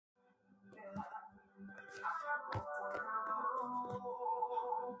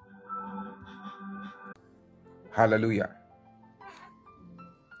Hallelujah.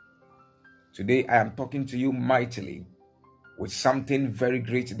 Today I am talking to you mightily with something very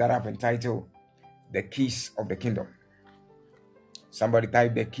great that I've entitled The Keys of the Kingdom. Somebody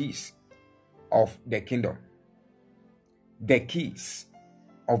type the keys of the kingdom. The keys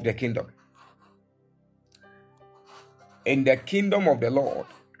of the kingdom. In the kingdom of the Lord,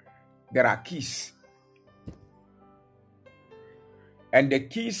 there are keys. And the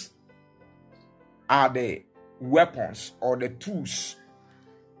keys are the weapons or the tools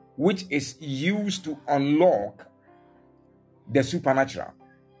which is used to unlock the supernatural.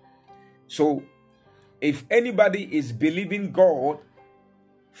 So, if anybody is believing God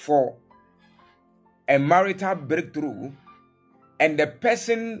for a marital breakthrough, and the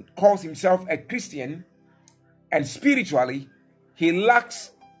person calls himself a Christian, and spiritually he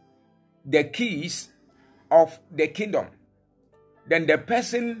lacks the keys of the kingdom, then the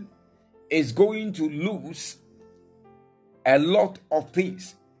person is going to lose a lot of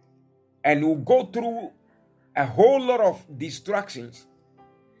things and will go through a whole lot of distractions.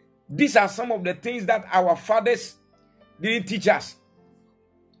 These are some of the things that our fathers didn't teach us.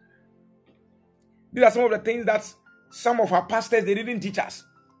 These are some of the things that some of our pastors they didn't teach us.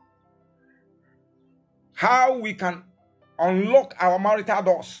 How we can unlock our marital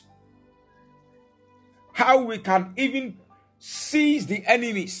doors. How we can even seize the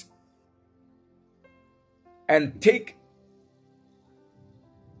enemies and take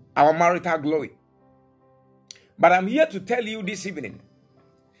our marital glory. But I'm here to tell you this evening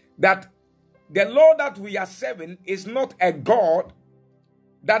that the Lord that we are serving is not a God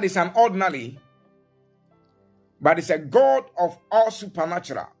that is an ordinary, but it's a God of all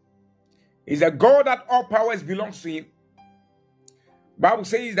supernatural. It's a God that all powers belongs to him. Bible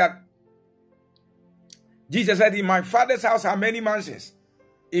says that Jesus said, in my Father's house are many mansions.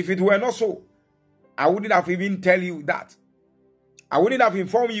 If it were not so, I wouldn't have even tell you that. I wouldn't have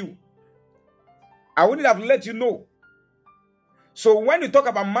informed you. I wouldn't have let you know. So when you talk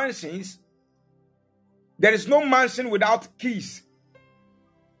about mansions, there is no mansion without keys.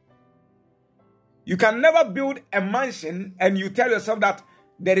 You can never build a mansion and you tell yourself that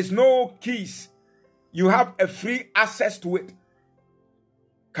there is no keys. You have a free access to it.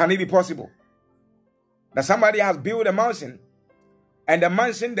 Can it be possible that somebody has built a mansion and the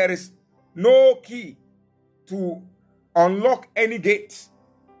mansion there is no key to unlock any gates,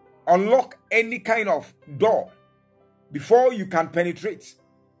 unlock any kind of door before you can penetrate?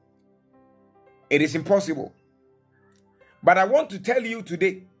 It is impossible. But I want to tell you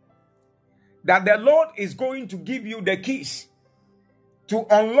today that the Lord is going to give you the keys to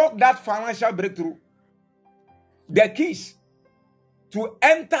unlock that financial breakthrough, the keys to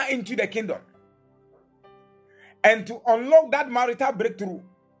enter into the kingdom, and to unlock that marital breakthrough,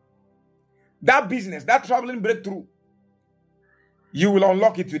 that business, that traveling breakthrough. You will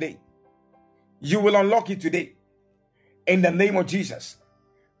unlock it today. You will unlock it today. In the name of Jesus.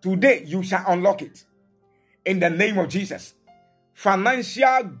 Today you shall unlock it. In the name of Jesus.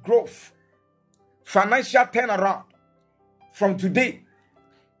 Financial growth, financial turnaround. From today,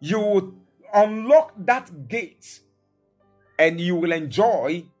 you will unlock that gate and you will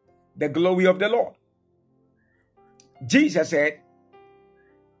enjoy the glory of the Lord. Jesus said,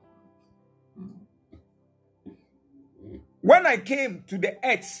 when I came to the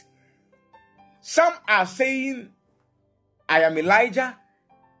earth, some are saying I am Elijah.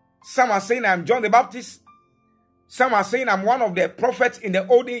 Some are saying I am John the Baptist. Some are saying I'm one of the prophets in the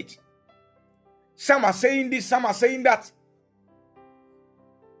old age. Some are saying this, some are saying that.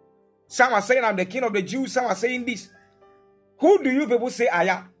 Some are saying I'm the king of the Jews. Some are saying this. Who do you people say I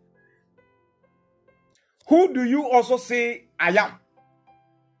am? Who do you also say I am?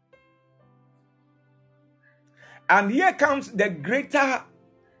 And here comes the greater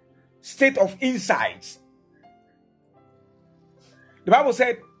state of insights. The Bible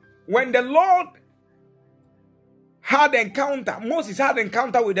said, when the Lord had encounter, Moses had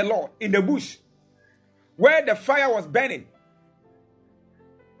encounter with the Lord in the bush, where the fire was burning.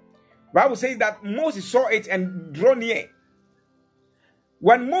 The Bible says that Moses saw it and drew near.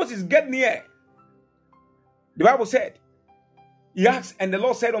 When Moses get near, the Bible said, he asked, and the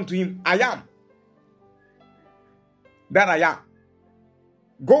Lord said unto him, I am that I am.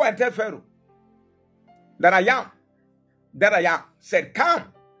 Go and tell Pharaoh that I am that I am. Said, come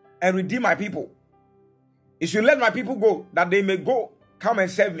and redeem my people. You should let my people go, that they may go, come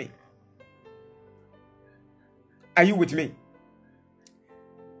and serve me. Are you with me?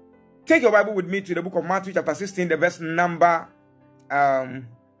 Take your Bible with me to the book of Matthew chapter 16, the verse number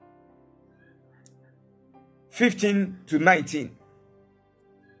 15 to 19.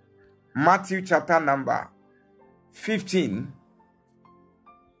 Matthew chapter number 15.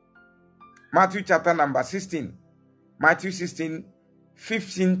 Matthew chapter number 16. Matthew 16,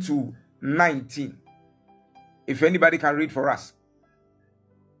 15 to 19. If anybody can read for us.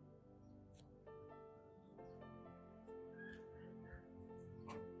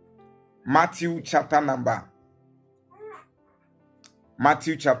 Matthew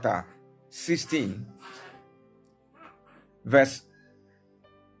chapter 16, verse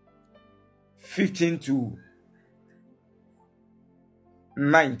 15 to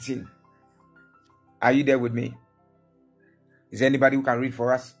 19. Are you there with me? Is there anybody who can read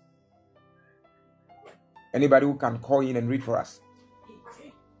for us? Anybody who can call in and read for us?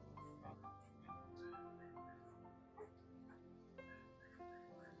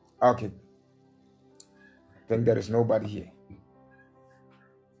 Okay. I think there is nobody here.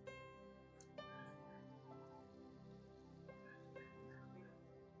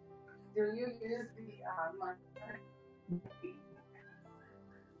 Do you use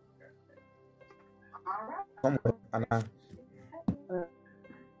Somewhere, Anna.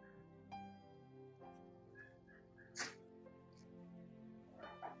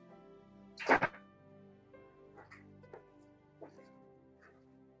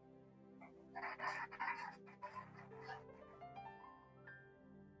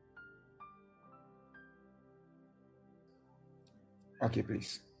 Okay,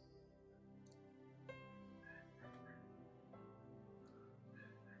 please.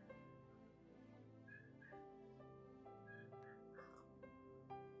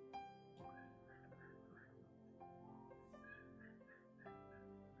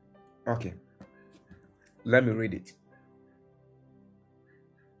 Okay. Let me read it.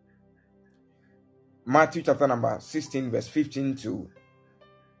 Matthew chapter number 16, verse 15 to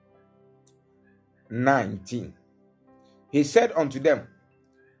 19. He said unto them,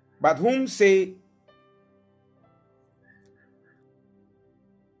 but whom say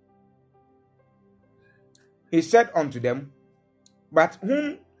He said unto them, but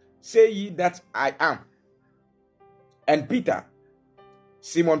whom say ye that I am? And Peter,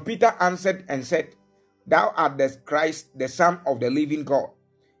 Simon Peter answered and said, thou art the Christ, the Son of the living God.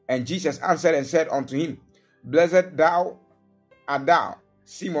 And Jesus answered and said unto him, blessed art thou,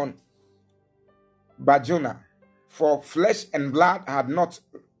 Simon Barjona, for flesh and blood had not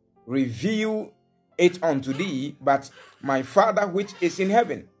revealed it unto thee, but my Father which is in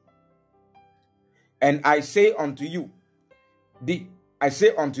heaven. And I say unto thee,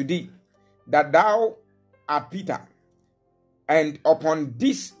 that thou art Peter, and upon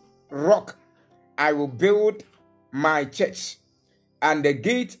this rock I will build my church, and the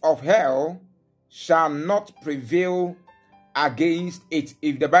gate of hell shall not prevail against it.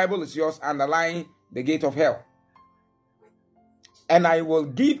 If the Bible is yours, underline the gate of hell. And I will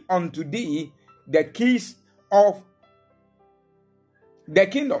give unto thee the keys of the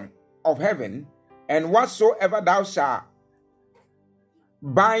kingdom of heaven, and whatsoever thou shalt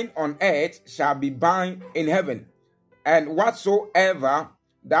bind on earth shall be bound in heaven, and whatsoever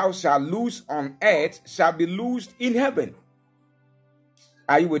thou shalt loose on earth shall be loosed in heaven.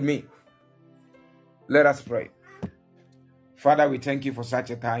 Are you with me? Let us pray. Father, we thank you for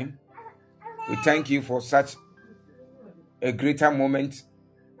such a time. We thank you for such a greater moment.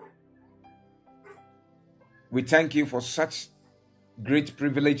 We thank you for such great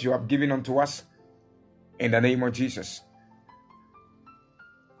privilege you have given unto us. In the name of Jesus.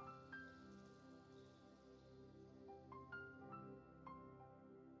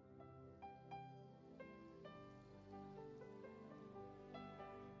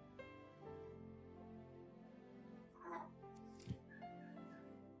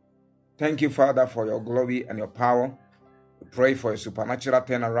 Thank you, Father, for your glory and your power. We pray for a supernatural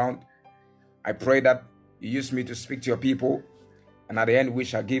turnaround. I pray that you use me to speak to your people, and at the end we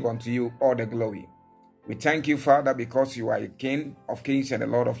shall give unto you all the glory. We thank you, Father, because you are a King of kings and the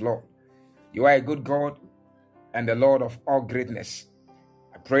Lord of lords. You are a good God and the Lord of all greatness.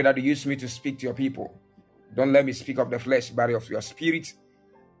 I pray that you use me to speak to your people. Don't let me speak of the flesh, but of your spirit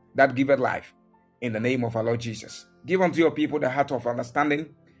that giveth life. In the name of our Lord Jesus. Give unto your people the heart of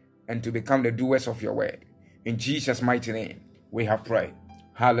understanding and to become the doers of your word. In Jesus' mighty name, we have prayed.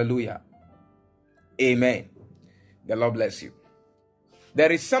 Hallelujah. Amen. The Lord bless you. There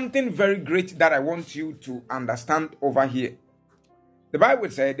is something very great that I want you to understand over here. The Bible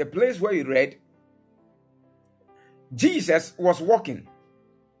said, the place where you read, Jesus was walking.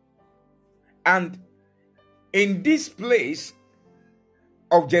 And in this place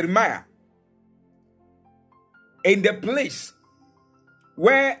of Jeremiah, in the place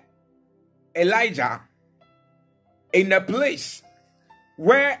where Elijah, in the place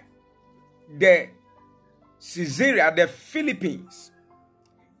where the Caesarea, the Philippines,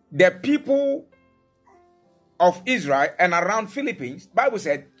 the people of Israel and around Philippines, Bible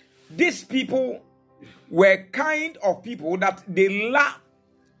said these people were kind of people that they love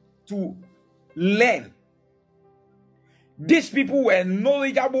to learn. These people were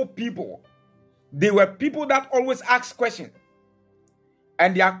knowledgeable people. They were people that always ask questions.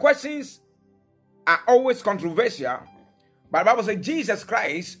 And their questions are always controversial. But the Bible says Jesus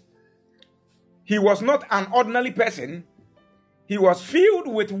Christ, he was not an ordinary person. He was filled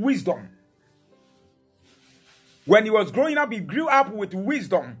with wisdom. When he was growing up, he grew up with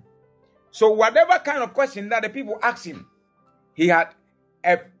wisdom. So whatever kind of question that the people asked him, he had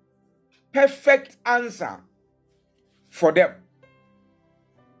a perfect answer for them.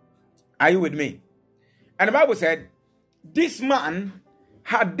 Are you with me? And the Bible said, this man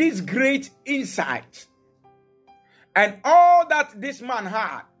had this great insight. And all that this man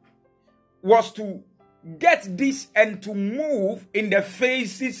had was to get this and to move in the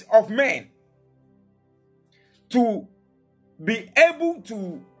faces of men. To be able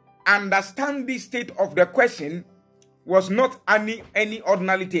to understand the state of the question was not any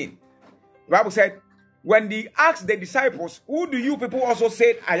ordinary thing. The Bible said, when they asked the disciples, who do you people also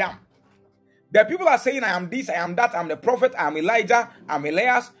say I am? The people are saying, I am this, I am that, I am the prophet, I am Elijah, I am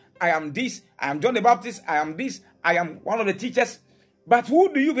Elias, I am this, I am John the Baptist, I am this, I am one of the teachers. But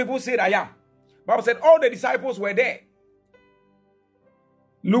who do you people say I am? The Bible said all the disciples were there.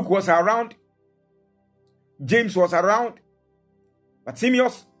 Luke was around, James was around,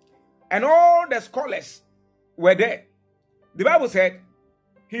 Bartimaeus, and all the scholars were there. The Bible said,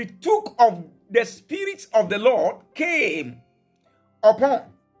 he took of the spirits of the Lord came upon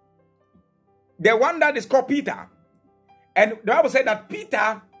the one that is called Peter. And the Bible said that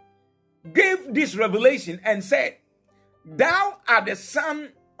Peter gave this revelation and said, thou art the Son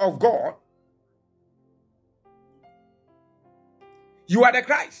of God. You are the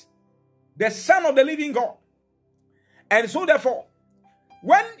Christ, the Son of the living God. And so therefore,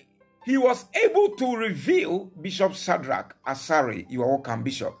 when he was able to reveal, Bishop Shadrach Asari, you are welcome,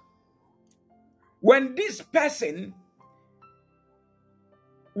 Bishop. When this person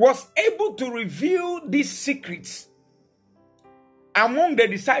was able to reveal these secrets among the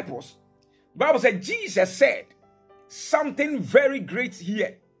disciples, the Bible said Jesus said something very great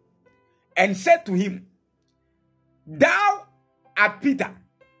here and said to him, thou art Peter.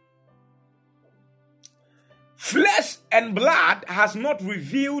 Flesh and blood has not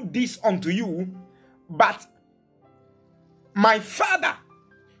revealed this unto you, but my Father,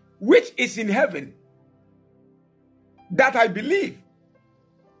 which is in heaven, that I believe,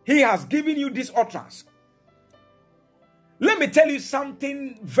 he has given you this utterance. Let me tell you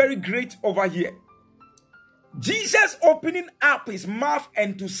something very great over here. Jesus opening up his mouth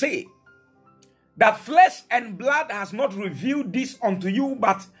and to say that flesh and blood has not revealed this unto you,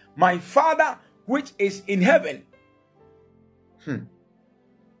 but my Father which is in heaven.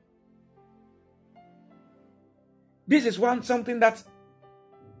 This is something that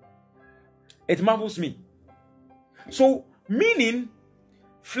it marvels me. So, meaning,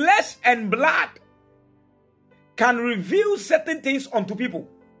 flesh and blood can reveal certain things unto people.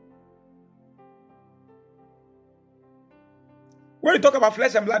 When you talk about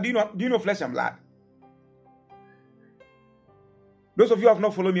flesh and blood, do you know flesh and blood? Those of you who have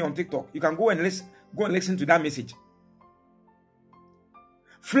not followed me on TikTok, you can go and listen to that message.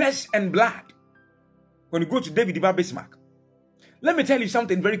 Flesh and blood. When you go to David Bismark, let me tell you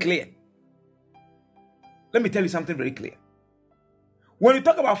something very clear. Let me tell you something very clear. When we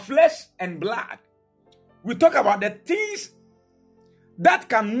talk about flesh and blood, we talk about the things that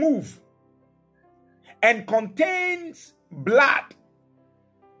can move and contains blood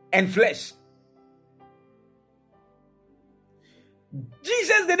and flesh.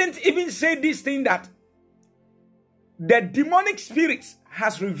 Jesus didn't even say this thing that the demonic spirits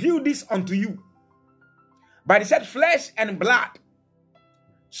has revealed this unto you. But he said flesh and blood.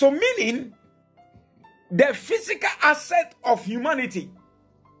 So meaning the physical asset of humanity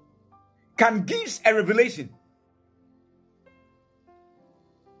can give a revelation.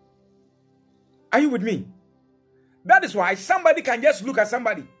 Are you with me? That is why somebody can just look at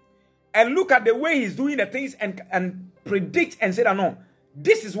somebody and look at the way he's doing the things and predict and say that no,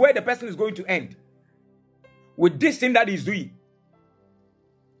 this is where the person is going to end with this thing that he's doing.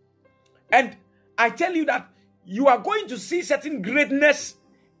 And I tell you that you are going to see certain greatness,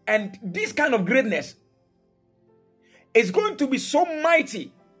 and this kind of greatness is going to be so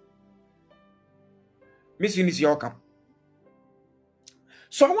mighty. Miss Eunice, you're welcome.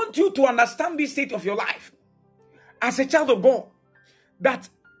 So I want you to understand this state of your life as a child of God, that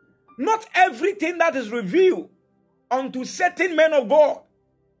Not everything that is revealed unto certain men of God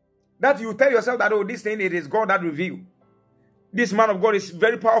that you tell yourself that, oh, this thing, it is God that revealed. This man of God is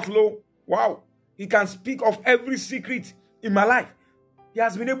very powerful. Oh, wow. He can speak of every secret in my life. He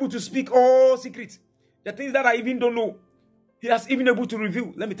has been able to speak all secrets. The things that I even don't know, he has even able to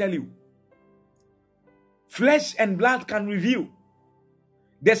reveal. Let me tell you. Flesh and blood can reveal.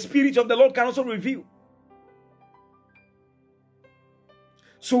 The Spirit of the Lord can also reveal.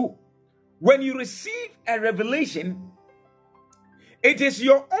 So, when you receive a revelation, it is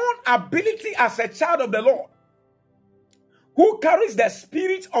your own ability as a child of the Lord who carries the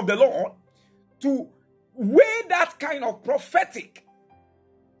Spirit of the Lord to weigh that kind of prophetic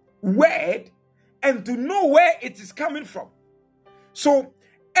word and to know where it is coming from. So,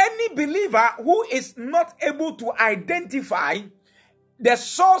 any believer who is not able to identify the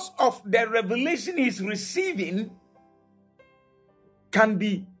source of the revelation he is receiving can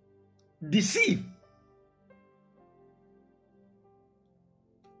be deceived.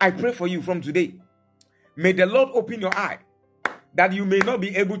 I pray for you from today. May the Lord open your eye that you may not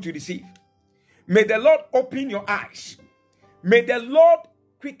be able to deceive. May the Lord open your eyes. May the Lord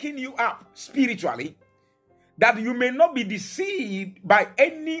quicken you up spiritually that you may not be deceived by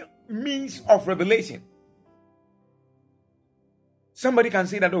any means of revelation. Somebody can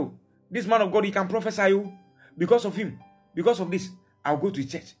say that, oh, this man of God, he can prophesy you. Because of him, because of this, I'll go to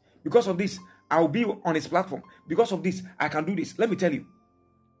church. Because of this, I'll be on his platform. Because of this, I can do this. Let me tell you.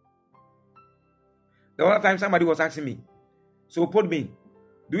 The other time somebody was asking me, so put me,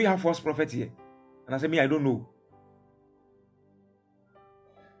 do we have false prophets here? And I said, me, I don't know.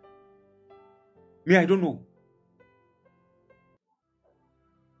 Me, I don't know.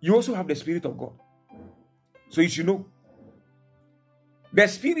 You also have the Spirit of God. So you should know. The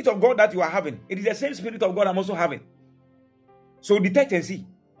Spirit of God that you are having, it is the same Spirit of God I'm also having. So detect and see.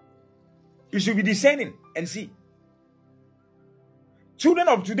 You should be discerning and see. Children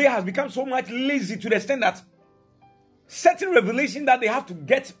of today has become so much lazy to the extent that certain revelation that they have to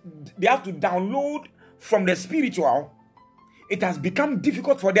download from the spiritual, it has become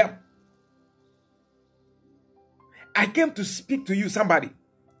difficult for them. I came to speak to you, somebody,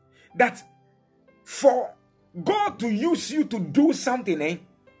 that for God to use you to do something,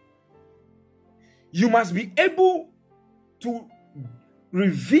 you must be able to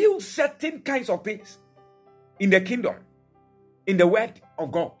reveal certain kinds of things in the kingdom, in the word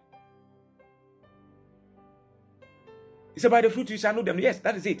of God. He said, by the fruit you shall know them. Yes,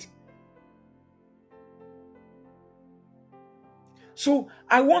 that is it. So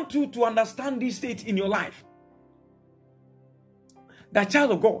I want you to understand this state in your life. That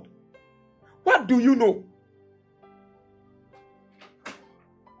child of God, what do you know?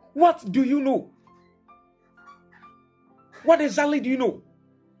 What do you know? What exactly do you know?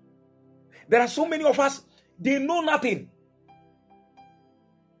 There are so many of us, they know nothing.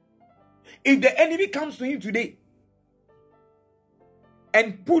 If the enemy comes to him today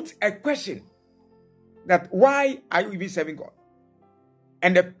and puts a question that why are you even serving God?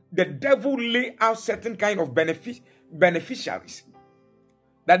 And the devil lay out certain kind of beneficiaries.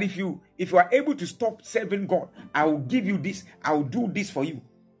 That if you are able to stop serving God, I will give you this, I will do this for you.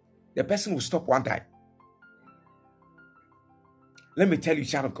 The person will stop one time. Let me tell you,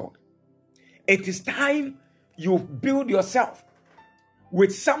 child of God, it is time you build yourself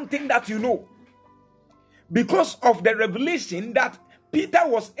with something that you know. Because of the revelation that Peter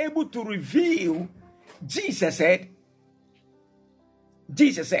was able to reveal, Jesus said,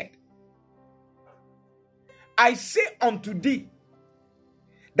 I say unto thee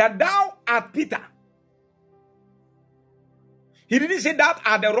that thou art Peter. He didn't say that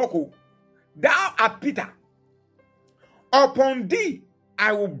art the rock. Thou art Peter. Upon thee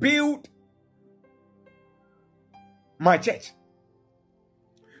I will build my church.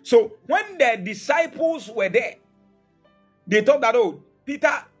 So when the disciples were there, they thought that, oh,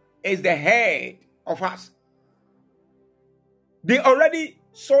 Peter is the head of us. They already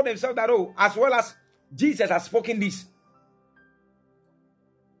saw themselves that, oh, as well as Jesus has spoken this,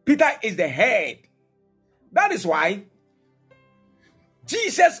 Peter is the head. That is why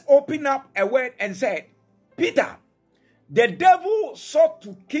Jesus opened up a word and said, Peter, the devil sought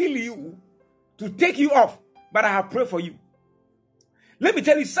to kill you, to take you off, but I have prayed for you. Let me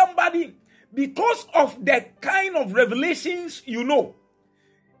tell you, somebody, because of the kind of revelations you know,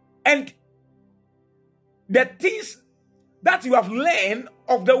 and the things that you have learned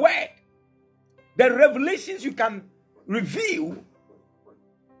of the word, the revelations you can reveal,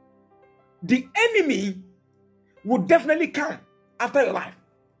 the enemy will definitely come after your life.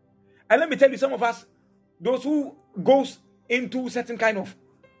 And let me tell you, some of us, those who goes into certain kind of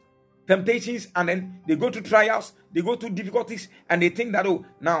temptations, and then they go to trials, they go to difficulties, and they think that, oh,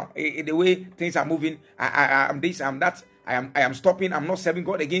 now the way things are moving, I'm this, I'm that, I am stopping, I'm not serving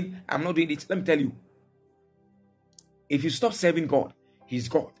God again, I'm not doing it. Let me tell you, if you stop serving God, He's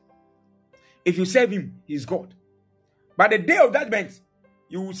God. If you serve Him, He's God. By the day of judgment,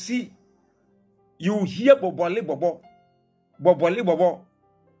 you will see, you will hear bobole bobo, bobole bobo,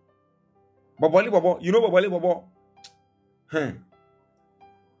 bobole bobo. You know bobole bobo?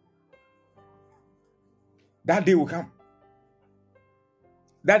 That day will come.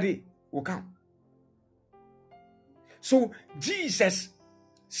 That day will come. So Jesus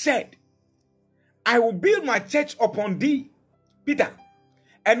said, I will build my church upon thee, Peter,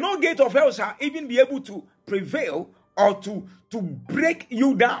 and no gate of hell shall even be able to prevail or to break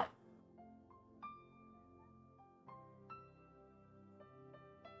you down.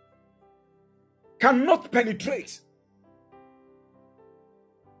 Cannot penetrate.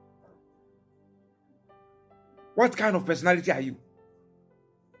 What kind of personality are you?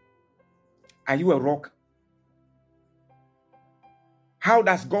 Are you a rock? How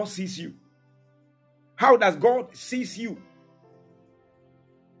does God see you? How does God see you?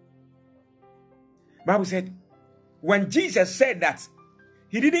 Bible said, when Jesus said that,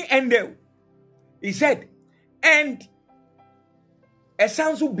 He didn't end there. He said, and a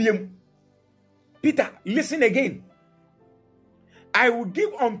sounds will be Peter, listen again. I will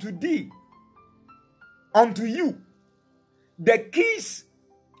give unto thee, unto you, the keys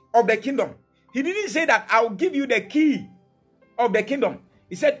of the kingdom. He didn't say that I will give you the key of the kingdom.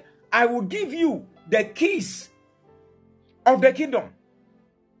 He said, I will give you the keys of the kingdom.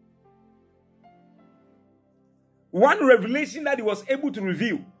 One revelation that He was able to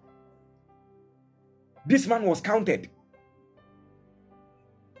reveal, this man was counted.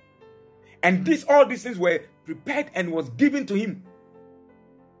 And all these things were prepared and was given to him.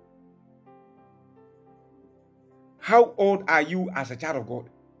 How old are you as a child of God?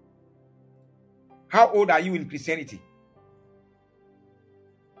 How old are you in Christianity?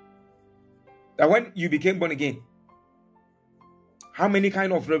 That when you became born again, how many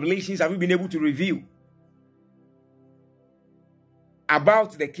kind of revelations have you been able to reveal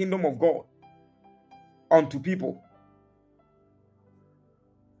about the kingdom of God unto people?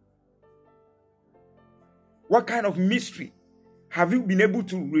 What kind of mystery have you been able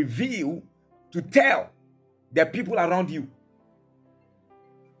to reveal, to tell the people around you?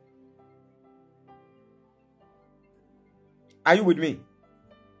 Are you with me?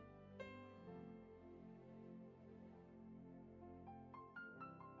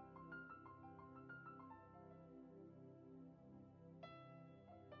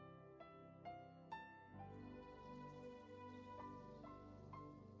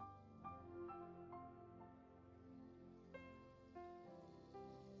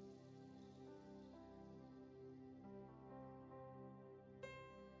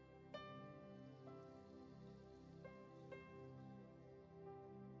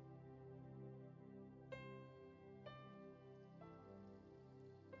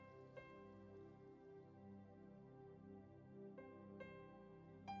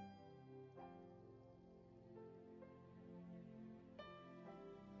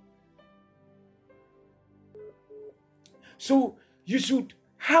 So you should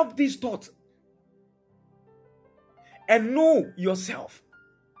have this thought and know yourself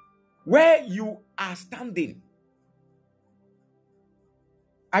where you are standing.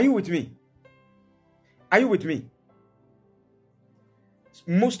 Are you with me? Are you with me?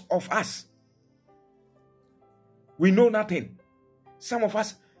 Most of us, we know nothing. Some of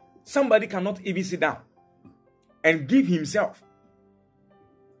us, somebody cannot even sit down and give himself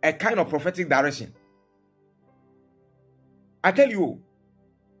a kind of prophetic direction. I tell you,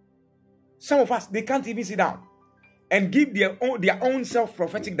 some of us, they can't even sit down and give their own self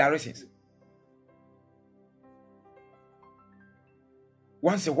prophetic directions.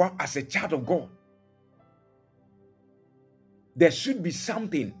 Once a while, as a child of God, there should be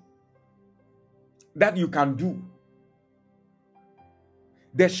something that you can do.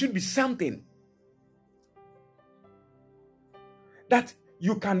 There should be something that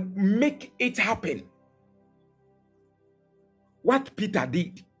you can make it happen. What Peter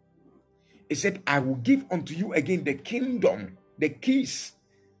did, he said, I will give unto you again the kingdom, the keys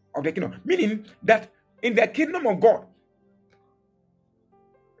of the kingdom. Meaning that in the kingdom of God,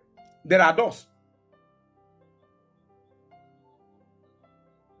 there are doors.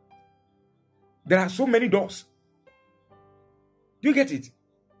 There are so many doors. Do you get it?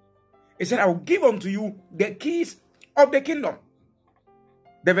 He said, I will give unto you the keys of the kingdom.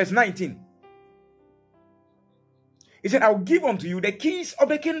 The verse 19. He said, I will give unto you the keys of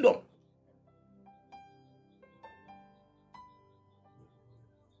the kingdom.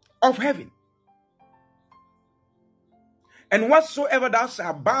 of heaven. And whatsoever thou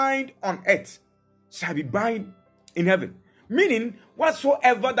shalt bind on earth shall be bind in heaven. Meaning,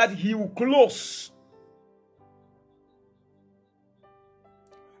 whatsoever that he will close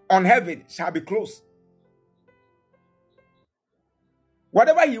on heaven shall be closed.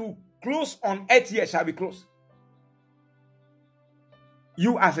 Whatever he will close on earth here shall be closed.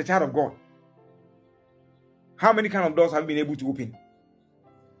 You as a child of God, how many kind of doors have you been able to open?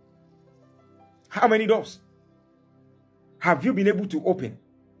 How many doors have you been able to open?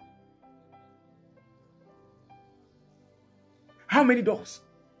 How many doors?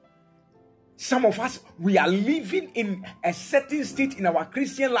 Some of us, we are living in a certain state in our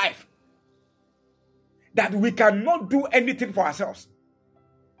Christian life that we cannot do anything for ourselves.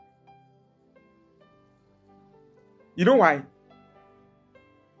 You know why?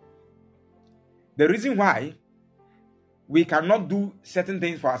 The reason why we cannot do certain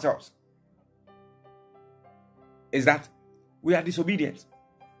things for ourselves is that we are disobedient.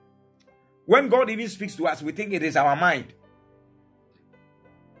 When God even speaks to us, we think it is our mind.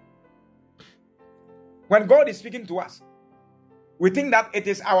 When God is speaking to us, we think that it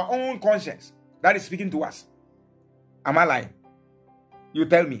is our own conscience that is speaking to us. Am I lying? You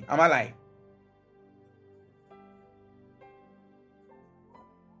tell me, am I lying?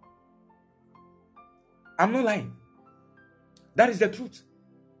 I'm not lying. That is the truth.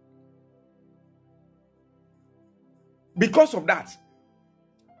 Because of that,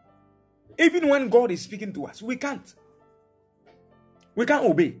 even when God is speaking to us, we can't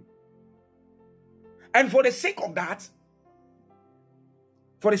obey. And for the sake of that,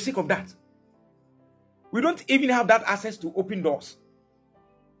 we don't even have that access to open doors.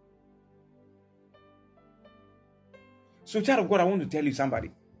 So, child of God, I want to tell you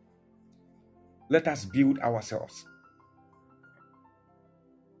somebody. Let us build ourselves.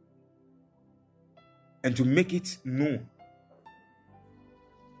 And to make it known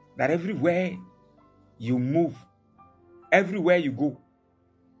that everywhere you move, everywhere you go,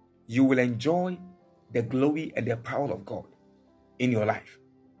 you will enjoy the glory and the power of God in your life.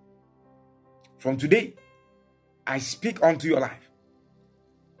 From today, I speak unto your life.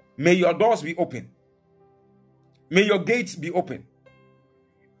 May your doors be open. May your gates be open.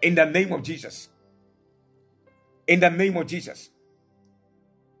 In the name of Jesus. In the name of Jesus.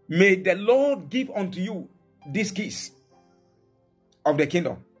 May the Lord give unto you these keys of the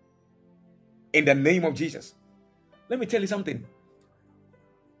kingdom. In the name of Jesus. Let me tell you something.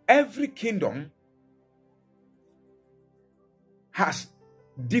 Every kingdom has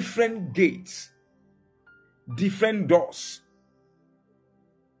different gates, different doors.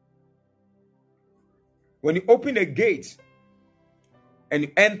 When you open a gate and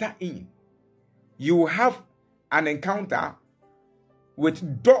you enter in, you will have an encounter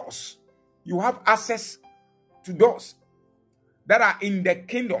with doors. You have access to doors that are in the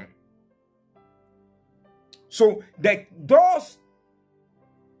kingdom. So the doors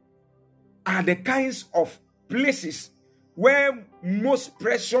are the kinds of places where most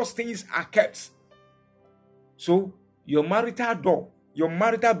precious things are kept. So your marital door, your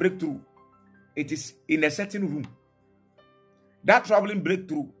marital breakthrough, it is in a certain room. That traveling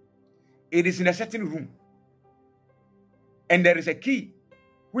breakthrough, it is in a certain room. And there is a key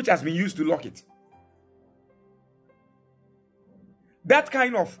which has been used to lock it. That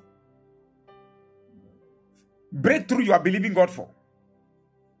kind of breakthrough you are believing God for,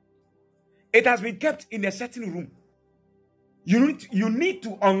 it has been kept in a certain room. You need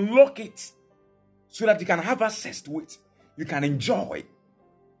to unlock it so that you can have access to it. You can enjoy.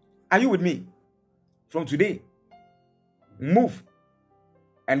 Are you with me? From today, move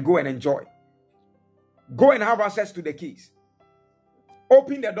and go and enjoy. Go and have access to the keys.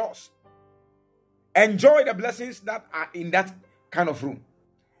 Open the doors. Enjoy the blessings that are in that kind of room.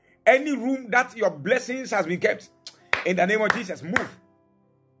 Any room that your blessings has been kept, in the name of Jesus, move.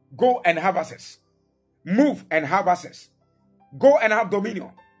 Go and have access. Move and have access. Go and have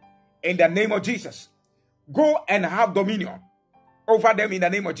dominion. In the name of Jesus. Go and have dominion over them in the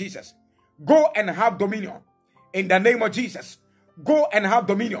name of Jesus. Go and have dominion in the name of Jesus. Go and have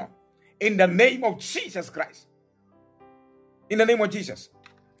dominion in the name of Jesus Christ. In the name of Jesus.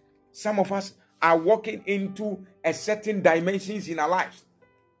 Some of us are walking into a certain dimensions in our lives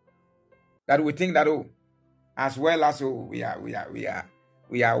that we think that, as well as we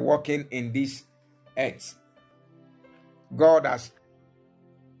are walking in this earth. God has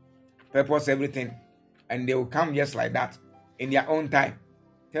purposed everything, and they will come just like that in their own time.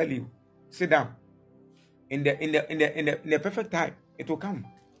 Tell you, sit down. In the perfect time, it will come.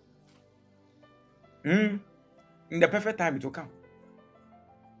 In the perfect time, it will come.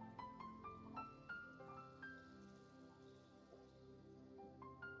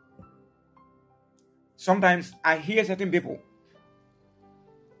 Sometimes I hear certain people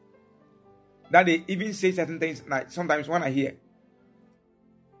that they even say certain things. Like sometimes when I hear,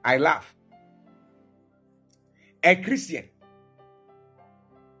 I laugh. A Christian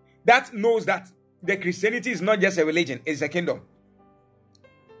that knows that the Christianity is not just a religion, it's a kingdom.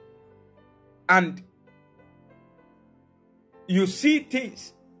 And you see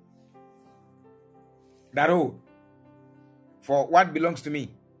things that, oh, for what belongs to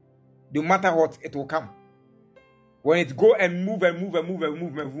me, no matter what, it will come. When it go and move and move and move and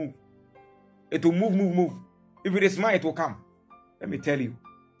move and move, it will move. If it is mine, it will come. Let me tell you.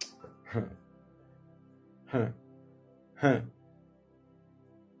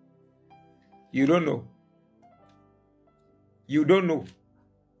 You don't know. You don't know.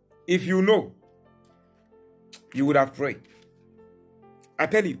 If you know, you would have prayed. I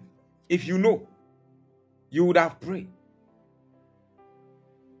tell you, if you know, you would have prayed.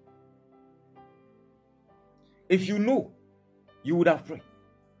 If you know, you would have prayed.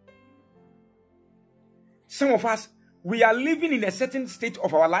 Some of us, we are living in a certain state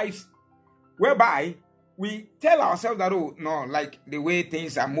of our lives whereby we tell ourselves that, oh, no, like the way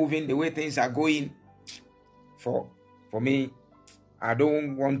things are moving, the way things are going, for me, I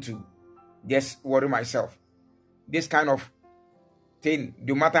don't want to just worry myself. This kind of thing,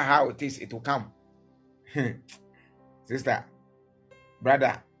 no matter how it is, it will come. Sister,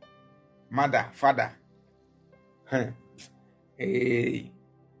 brother, mother, father. Hey,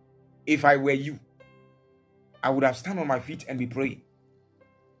 if I were you, I would have stand on my feet and be praying.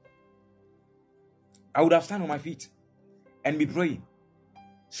 I would have stand on my feet and be praying.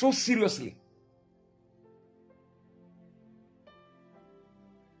 So seriously.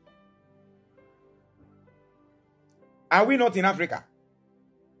 Are we not in Africa?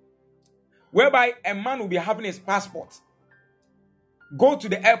 Whereby a man will be having his passport, go to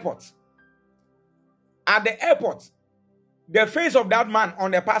the airport. At the airport, the face of that man on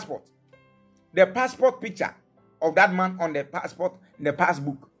the passport, the passport picture of that man on the passport, in the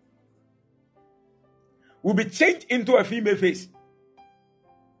passbook, will be changed into a female face.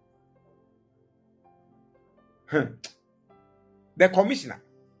 The commissioner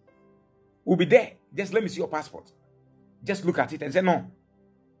will be there. Just let me see your passport. Just look at it and say, no.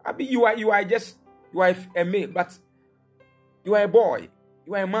 Abi, you are a male, but you are a boy.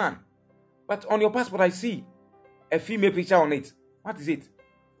 You are a man. But on your passport, I see a female picture on it. What is it?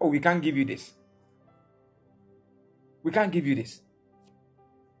 Oh, we can't give you this. We can't give you this.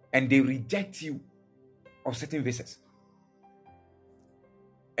 And they reject you of certain visas.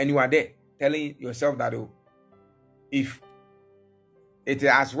 And you are there telling yourself that, oh, if it is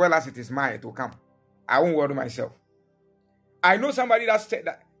as well as it is mine, it will come. I won't worry myself. I know somebody that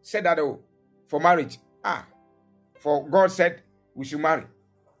said that, oh, for marriage, for God said we should marry.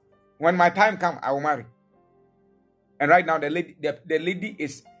 When my time comes, I will marry. And right now, the lady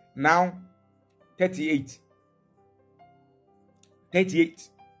is now 38. 38.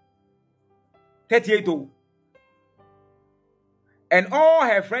 38. Oh. And all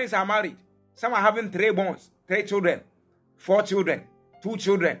her friends are married. Some are having 3 bones, 3 children, 4 children, 2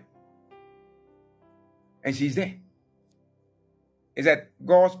 children. And she's there. It's at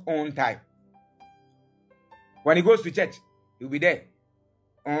God's own time. When he goes to church, he'll be there.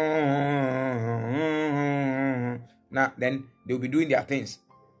 Now, then they'll be doing their things.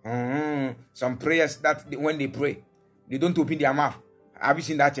 Some prayers that when they pray, they don't open their mouth. Have you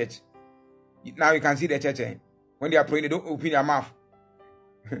seen that church? Now you can see the church. When they are praying, they don't open their mouth.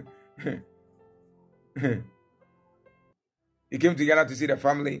 He came together to see the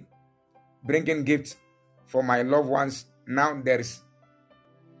family, bringing gifts for my loved ones. Now there's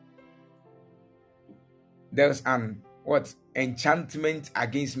an enchantment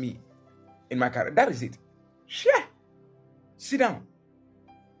against me in my career. That is it. Sure. Sit down.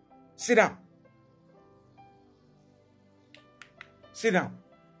 Sit down. Sit down.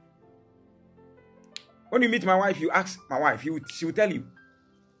 When you meet my wife, you ask my wife, she will tell you.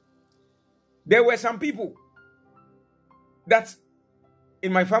 There were some people that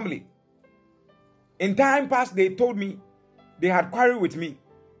in my family, in time past, they told me they had quarreled with me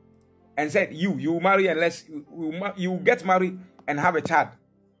and said, you marry unless you get married and have a child.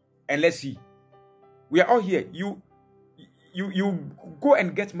 And let's see. We are all here. You go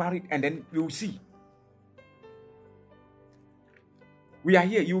and get married and then we'll see. We are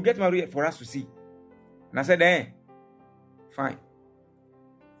here. You get married for us to see. And I said, fine.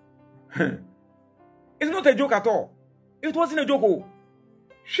 It's not a joke at all. It wasn't a joke. Oh.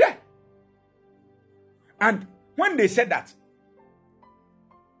 Sure. And when they said that,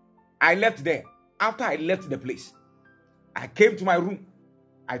 I left there. After I left the place, I came to my room.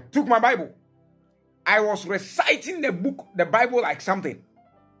 I took my Bible I was reciting the Bible like something.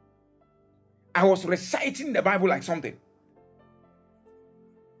 I was reciting the Bible like something.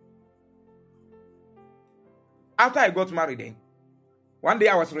 After I got married, one day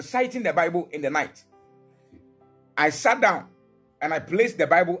I was reciting the Bible in the night. I sat down and I placed the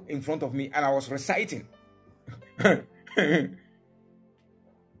Bible in front of me and I was reciting. And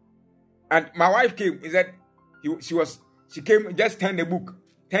my wife came. He said, she came, just turn the book,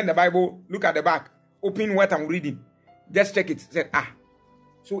 turn the Bible, look at the back, open what I'm reading, just check it. Said,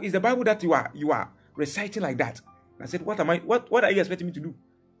 so is the Bible that you are reciting like that? And I said, what are you expecting me to do?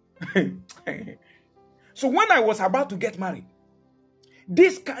 So when I was about to get married,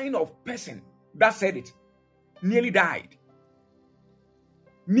 this kind of person that said it nearly died.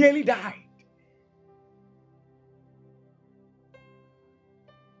 Nearly died.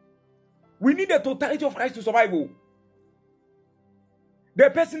 We need the totality of Christ to survive. The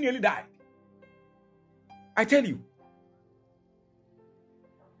person nearly died. I tell you.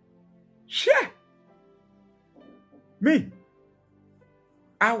 Sure. Me.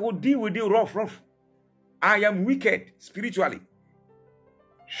 I will deal with you rough. I am wicked spiritually.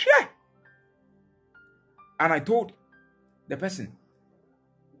 Sure. And I told the person.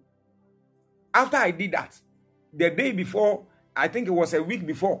 After I did that, the day before, I think it was a week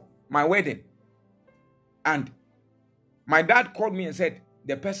before my wedding, and my dad called me and said,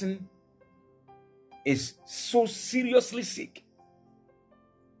 the person is so seriously sick.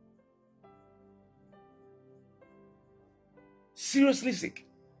 Seriously sick.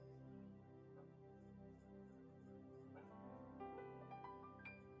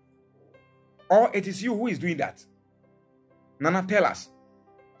 Or it is you who is doing that. Nana, tell us.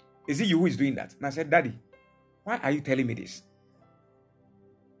 Is it you who is doing that? And I said, Daddy, why are you telling me this?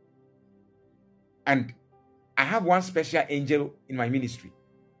 And I have one special angel in my ministry.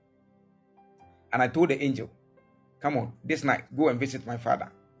 And I told the angel, come on, this night, go and visit my father.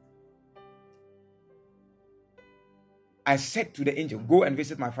 I said to the angel, go and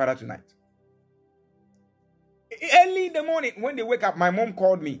visit my father tonight. Early in the morning, when they wake up, my mom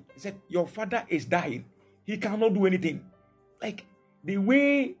called me. She said, your father is dying. He cannot do anything. Like, the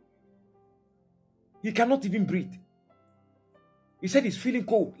way he cannot even breathe. He said he's feeling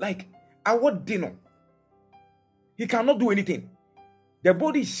cold. Like, I want dinner. He cannot do anything. The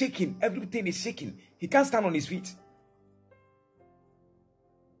body is shaking. Everything is shaking. He can't stand on his feet.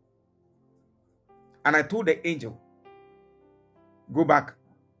 And I told the angel, go back.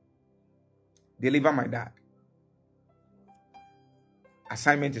 Deliver my dad.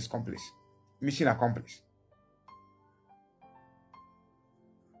 Assignment is accomplished. Mission accomplished.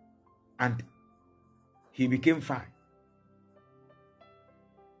 And he became fine.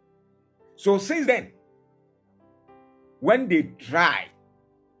 So since then, when they try,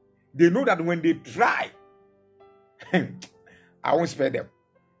 they know that when they try, I won't spare them.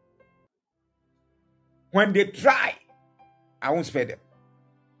 When they try, I won't spare them.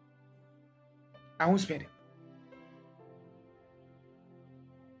 I won't spare them.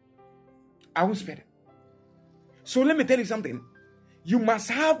 I won't spare them. So let me tell you something. You must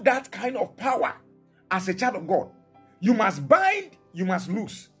have that kind of power as a child of God. You must bind, you must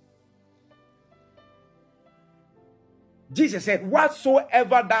loose. Jesus said,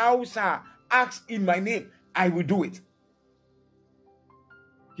 whatsoever thou shalt ask in my name, I will do it.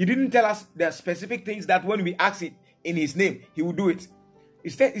 He didn't tell us the specific things that when we ask it in his name, he will do it. He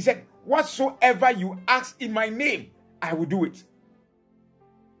said, whatsoever you ask in my name, I will do it.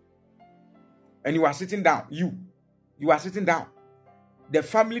 And you are sitting down. You are sitting down. The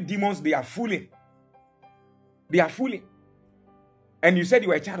family demons, they are fooling. They are fooling. And you said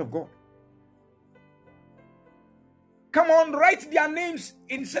you are a child of God. Come on, write their names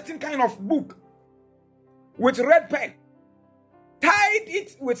in certain kind of book with red pen. Tie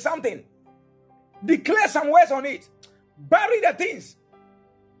it with something. Declare some words on it. Bury the things.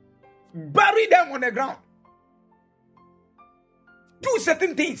 Bury them on the ground. Do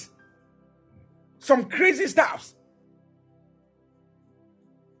certain things. Some crazy stuffs.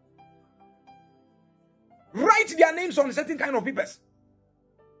 Write their names on certain kind of papers.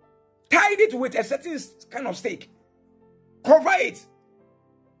 Tie it with a certain kind of stake. Cover it.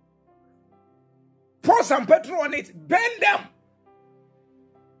 Pour some petrol on it. Burn them.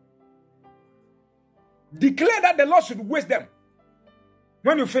 Declare that the Lord should waste them.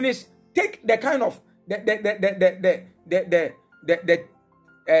 When you finish, take the kind of let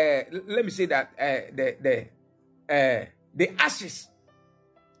me say that the ashes.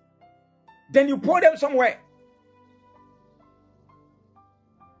 Then you pour them somewhere.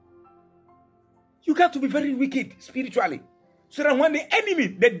 You got to be very wicked spiritually, so that when the enemy,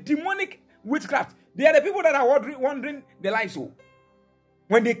 the demonic witchcraft, They are the people that are wandering the life. So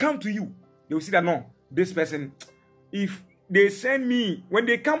when they come to you, they will see that no, this person, if they send me, when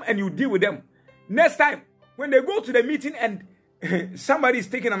they come and you deal with them, next time, when they go to the meeting and somebody is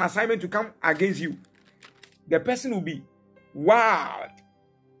taking an assignment to come against you, the person will be wild.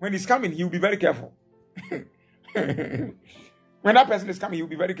 When he's coming, he will be very careful. When that person is coming, he will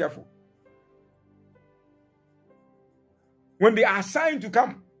be very careful. When they are assigned to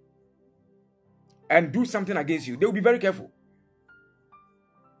come and do something against you, they will be very careful.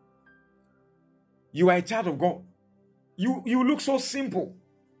 You are a child of God. You look so simple.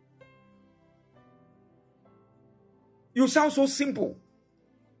 You sound so simple.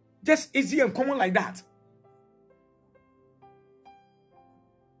 Just easy and common like that.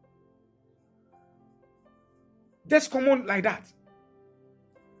 Just common like that.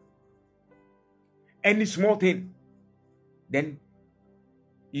 Any small thing, then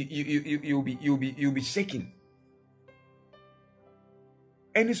you'll be shaking.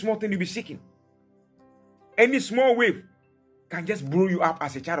 Any small thing, you'll be shaking. Any small wave can just blow you up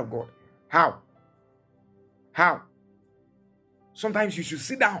as a child of God. How? Sometimes you should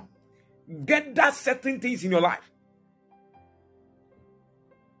sit down. Get that certain things in your life.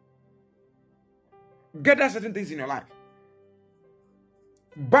 Get that certain things in your life.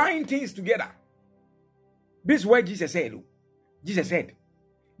 Bind things together. This is what Jesus said. Jesus said,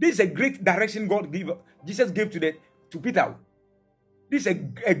 this is a great direction Jesus gave to Peter. This is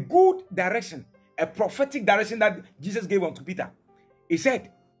a good direction, a prophetic direction that Jesus gave unto Peter. He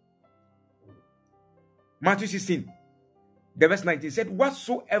said, Matthew 16, the verse 19, he said,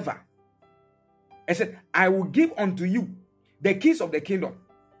 whatsoever, I said, I will give unto you the keys of the kingdom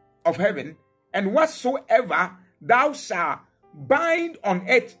of heaven, and whatsoever thou shalt bind on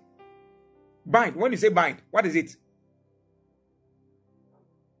earth. Bind. When you say bind, what is it?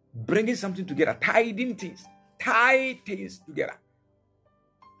 Bringing something together, tying things. Tie things together.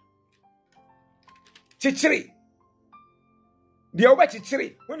 Chichiri. The over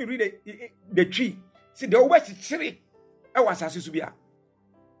chichiri. When you read the tree, see the over chichiri. I was asubia.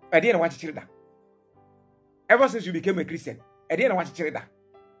 I didn't want chichiri that. Ever since you became a Christian, I didn't want chichiri that.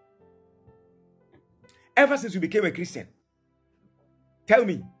 Ever since you became a Christian, tell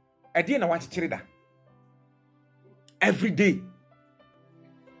me, I didn't want chichiri that. Every day,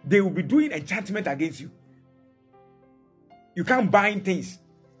 they will be doing enchantment against you. You can't bind things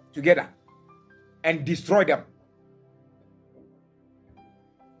together and destroy them.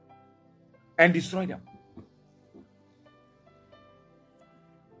 And destroy them.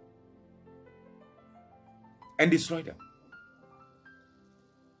 And destroy them.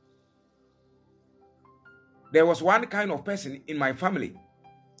 There was one kind of person in my family.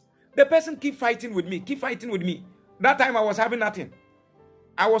 The person keep fighting with me. That time I was having nothing.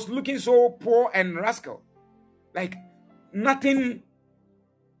 I was looking so poor and rascal. Like nothing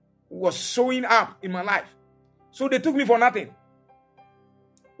was showing up in my life. So they took me for nothing.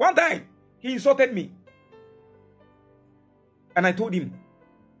 One time, he insulted me. And I told him,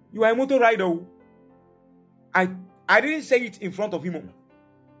 you are a motor rider. I didn't say it in front of him.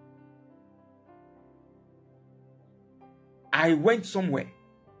 I went somewhere.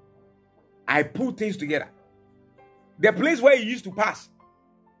 I put things together. The place where he used to pass,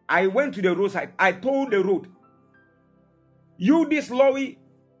 I went to the roadside. I told the road, you this lorry,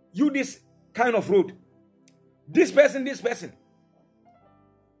 you this kind of road, this person,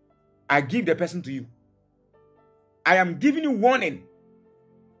 I give the person to you. I am giving you warning.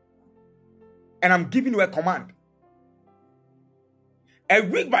 And I'm giving you a command. A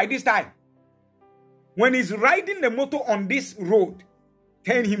week by this time, when he's riding the motor on this road,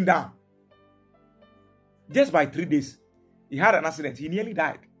 turn him down. Just by 3 days, he had an accident. He nearly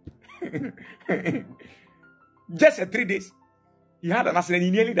died. Just 3 days, he had an accident. He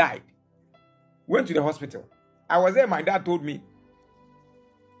nearly died. Went to the hospital. I was there. My dad told me,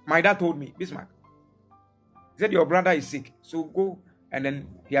 Bismark, he said, your brother is sick. So go. And then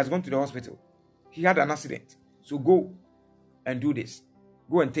he has gone to the hospital. He had an accident. So go and do this.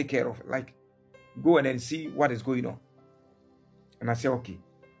 Go and take care of it. Like, go and then see what is going on. And I said, okay.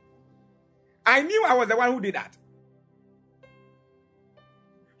 I knew I was the one who did that.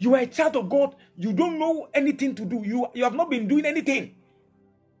 You are a child of God. You don't know anything to do. You have not been doing anything.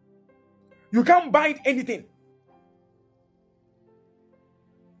 You can't bind anything.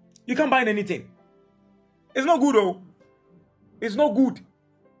 You can't bind anything. It's not good, though. It's not good.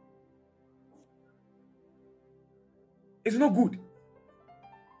 It's not good.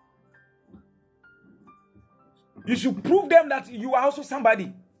 You should prove them that you are also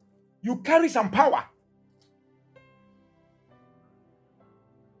somebody. You carry some power.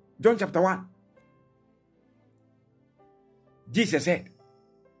 John chapter 1. Jesus said,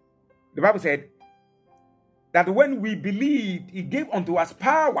 the Bible said, that when we believed, he gave unto us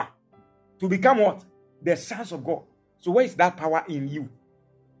power to become what? The sons of God. So where is that power in you?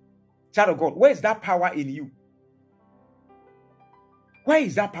 Child of God, where is that power in you? Where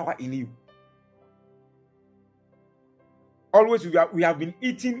is that power in you? Always we have been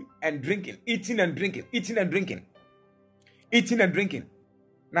eating and drinking, eating and drinking, eating and drinking, eating and drinking.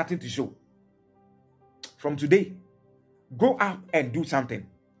 Nothing to show. From today, go out and do something,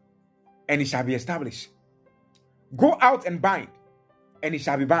 and it shall be established. Go out and bind, and it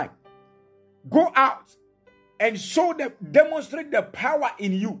shall be bind. Go out and demonstrate the power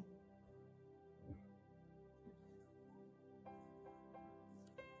in you.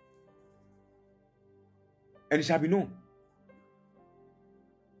 And it shall be known.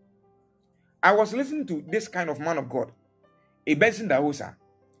 I was listening to this kind of man of God, a Benson Dahosa.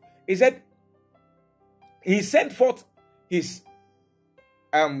 He said he sent forth his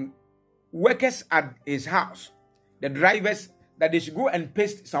workers at his house, the drivers, that they should go and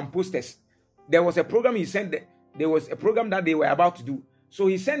paste some posters. There was a program he sent. There was a program that they were about to do. So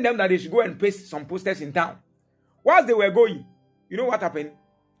he sent them that they should go and paste some posters in town. Whilst they were going, you know what happened?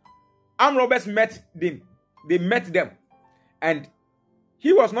 Armed robbers met them. They met them. And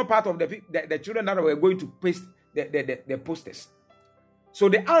he was not part of the children that were going to paste the posters. So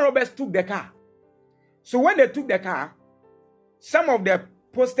the armed robbers took the car. So when they took the car, some of the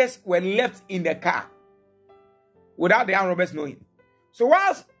posters were left in the car without the armed robbers knowing. So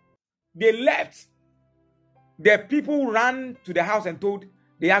whilst they left, the people ran to the house and told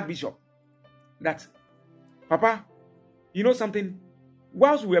the Archbishop that, Papa, you know something?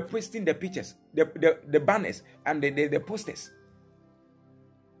 Whilst we were pasting the pictures, the banners and the posters,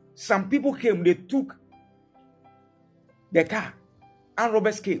 some people came, they took the car. And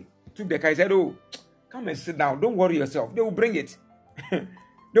robbers came, took the car. He said, oh, come and sit down. Don't worry yourself. They will bring it.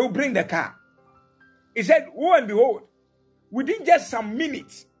 They will bring the car. He said, oh, and behold, within just some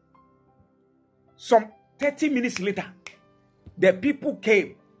minutes, some 30 minutes later, the people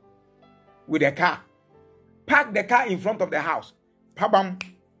came with a car, parked the car in front of the house, pabam,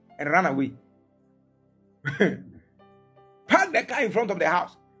 and ran away. Parked the car in front of the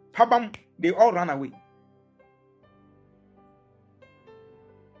house, pabam, they all ran away.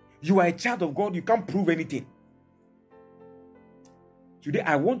 You are a child of God, you can't prove anything. Today,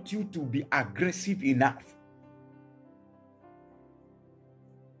 I want you to be aggressive enough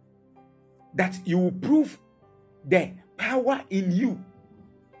that you will prove the power in you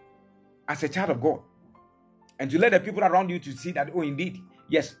as a child of God. And to let the people around you to see that, oh, indeed,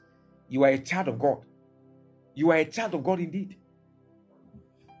 yes, you are a child of God. You are a child of God indeed.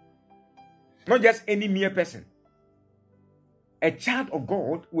 Not just any mere person. A child of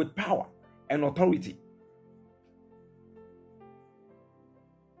God with power and authority.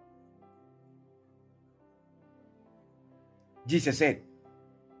 Jesus said,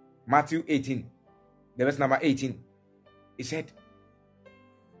 Matthew 18, the verse number 18, he said,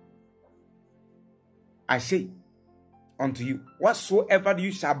 I say unto you, whatsoever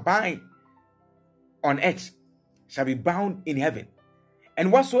you shall bind on earth shall be bound in heaven,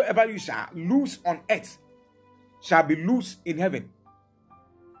 and whatsoever you shall loose on earth shall be loose in heaven.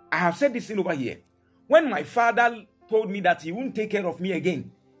 I have said this thing over here. When my father told me that he won't take care of me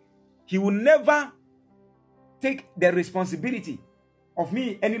again, he will never take the responsibility of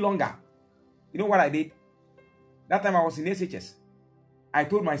me any longer. You know what I did? That time I was in SHS. I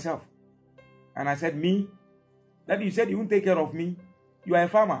told myself, and I said, me, that you said you won't take care of me. You are a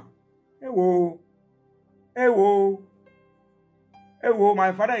farmer. Hey, whoa. Hey, whoa. Hey, whoa,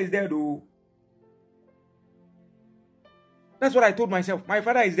 my father is dead, oh. That's what I told myself. My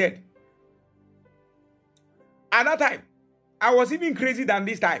father is dead. At that time, I was even crazy than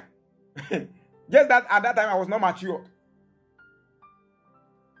this time. Just that at that time, I was not mature.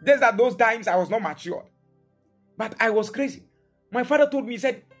 Just at those times, I was not mature. But I was crazy. My father told me, he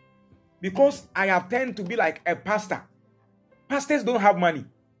said, because I have turned to be like a pastor. Pastors don't have money.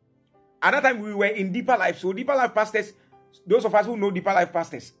 At that time, we were in Deeper Life. So Deeper Life pastors, those of us who know Deeper Life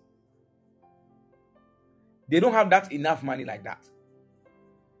pastors, they don't have that enough money like that.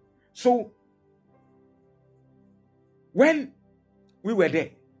 So, when we were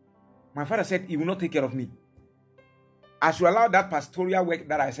there, my father said he will not take care of me. I should allow that pastoral work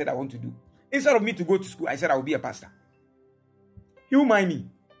that I said I want to do. Instead of me to go to school, I said I will be a pastor. He will mind me.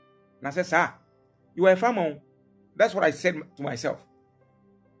 And I said, sir, you are a farmer. That's what I said to myself.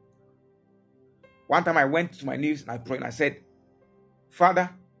 One time I went to my knees and I prayed and I said, Father,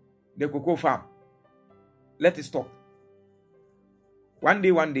 the cocoa farm, let it stop. One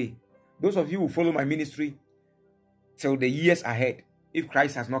day, those of you who follow my ministry, till the years ahead. If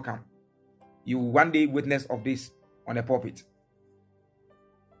Christ has not come, you will one day witness of this on a pulpit.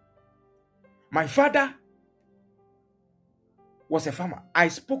 My father was a farmer. I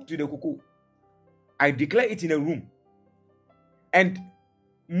spoke to the cocoa. I declared it in a room and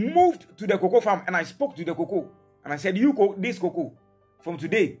moved to the cocoa farm, and I spoke to the cocoa and I said, this cocoa, from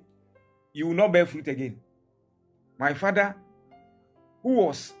today, you will not bear fruit again. My father, who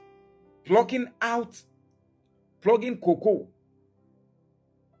was plugging cocoa,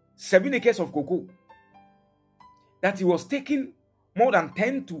 7 acres of cocoa, that he was taking more than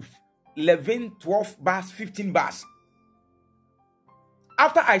 10 to 11, 12 bars, 15 bars.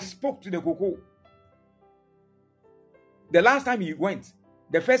 After I spoke to the cocoa, the last time he went,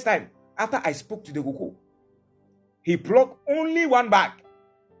 the first time, after I spoke to the cocoa, he plucked only 1 bag.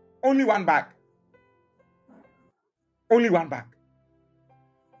 Only 1 bag. Only 1 bag.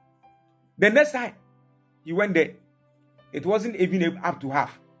 The next time he went there, it wasn't even up to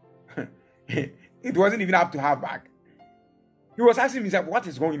half. It wasn't even up to half bag. He was asking himself, what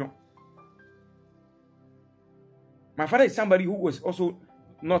is going on? My father is somebody who was also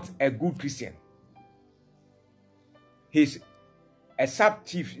not a good Christian. He's a sub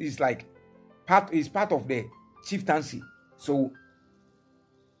chief. He's part of the chieftaincy. So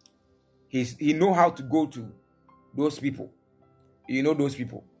he know how to go to those people. You know those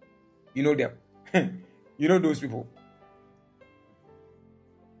people. You know them. You know those people.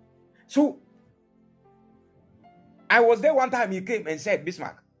 So I was there one time. He came and said,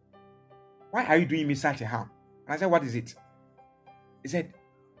 Bismark, why are you doing me such a harm? And I said, what is it? He said,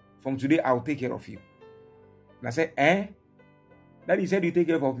 from today, I'll take care of you. And I said, Daddy said you take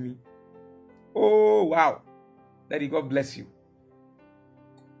care of me. Oh, wow. Daddy, God bless you.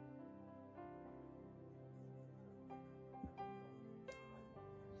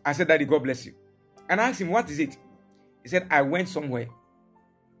 I said, Daddy, God bless you. And I asked him, what is it? He said, I went somewhere.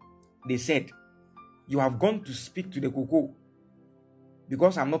 They said, you have gone to speak to the cocoa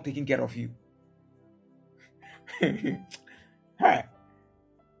because I'm not taking care of you. Hey.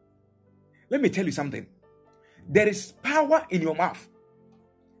 Let me tell you something. There is power in your mouth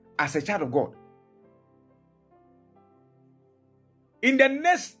as a child of God. In the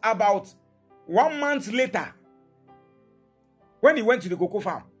next about 1 month later, when he went to the cocoa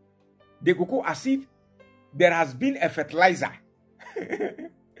farm, the cocoa as if there has been a fertilizer.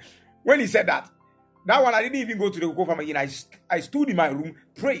 When he said that one, I didn't even go to the cocoa farm again. I stood in my room,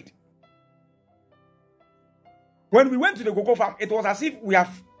 prayed. When we went to the cocoa farm, it was as if we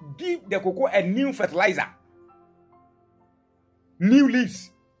have given the cocoa a new fertilizer. New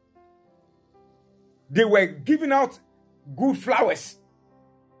leaves. They were giving out good flowers.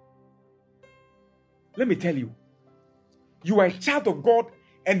 Let me tell you, you are a child of God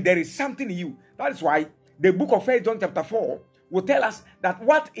and there is something in you. That is why the book of 1 John chapter 4 will tell us that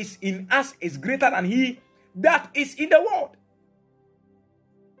what is in us is greater than he that is in the world.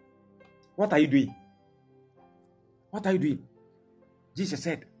 What are you doing? What are you doing? Jesus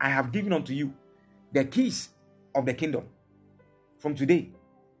said, I have given unto you the keys of the kingdom. From today,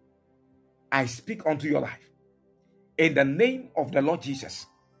 I speak unto your life in the name of the Lord Jesus.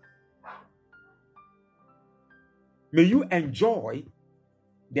 May you enjoy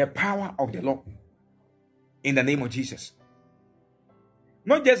the power of the Lord in the name of Jesus.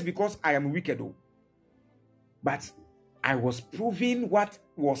 Not just because I am wicked, but I was proving what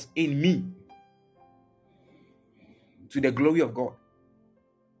was in me to the glory of God.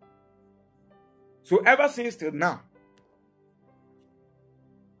 So ever since till now,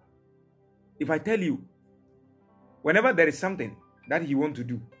 if I tell you, whenever there is something that he wants to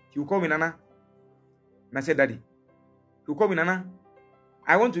do, he will call me, Nana. And I said, Daddy. He will call me, Nana.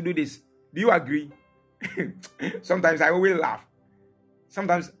 I want to do this. Do you agree? Sometimes I always laugh.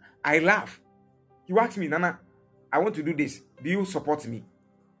 Sometimes I laugh. You ask me, Nana, I want to do this. Do you support me?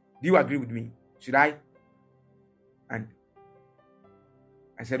 Do you agree with me? Should I? And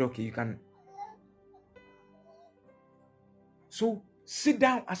I said, okay, you can. So sit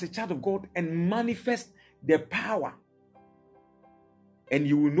down as a child of God and manifest the power. And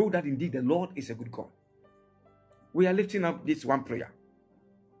you will know that indeed the Lord is a good God. We are lifting up this one prayer.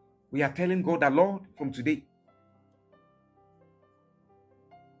 We are telling God that, Lord, from today,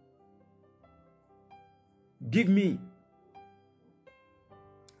 give me,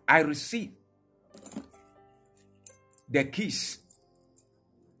 I receive the keys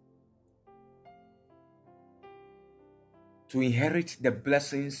to inherit the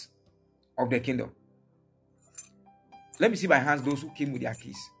blessings of the kingdom. Let me see by hands those who came with their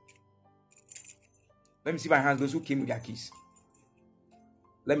keys. Let me see by hands those who came with their keys.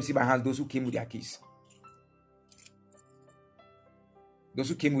 Let me see by hands those who came with their keys. Those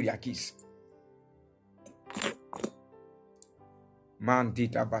who came with their keys.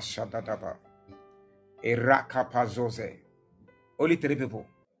 Mandita bashadadaba. Erakapazoze. Only 3 people.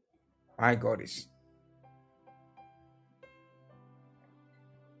 My God is.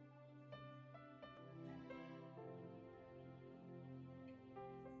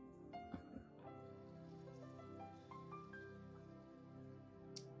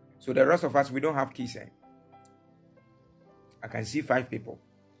 So the rest of us, we don't have keys. I can see 5 people.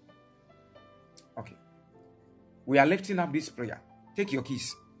 Okay. We are lifting up this prayer. Take your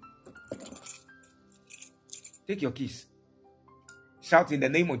keys. Take your keys. Shout in the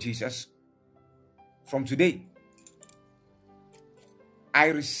name of Jesus. From today, I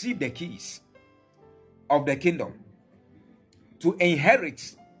receive the keys of the kingdom to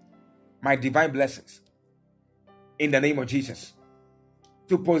inherit my divine blessings. In the name of Jesus.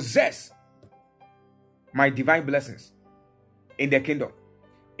 To possess my divine blessings in the kingdom.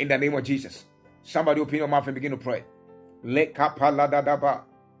 In the name of Jesus. Somebody open your mouth and begin to pray. Lekapaladadaba.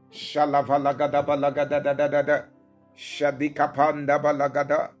 Shalavalagadabalagadadadada.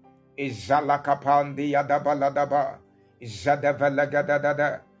 Shadikapandabalagada. Izalakapandiadabaladaba.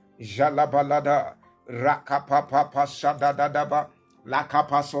 Izadavalagadadada. Jalabalada. Rakapapapa sadadadaba.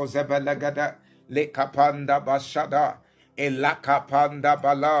 Lakapaso zevelagada. Lekapandabashada.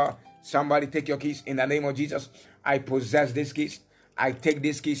 Elakapandabala. Somebody take your keys in the name of Jesus. I possess these keys. I take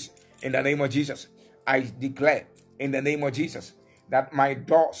these keys in the name of Jesus. I declare in the name of Jesus that my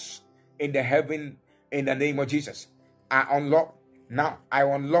doors in the heaven in the name of Jesus are unlocked. Now I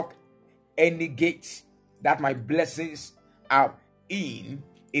unlock any gates that my blessings are in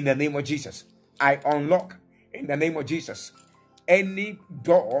the name of Jesus. I unlock in the name of Jesus any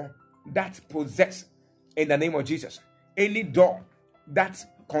door that possess in the name of Jesus. Any door that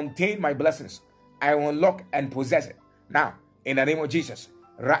contain my blessings, I unlock and possess it. Now, in the name of Jesus.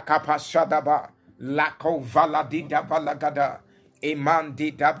 Rakapa Shadaba, Lako Valadida Valagada,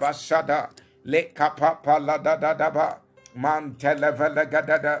 Imandida Bashada, Lekapa Paladadaba,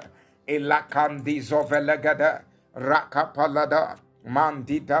 Mantelevelegada, Elakandizo Velegada, Rakapalada,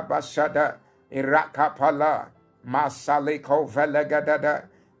 Mandida Bashada, Irakapala, Masaleko Velegada,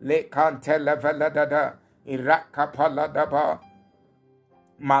 Lekantelevelegada, Irakapaladaba,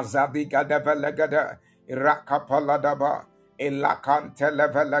 Mazadiga develegada, Irakapaladaba,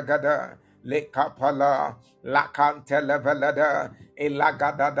 Ilakantelevelegada, Lekapala, Lakanteleveleda,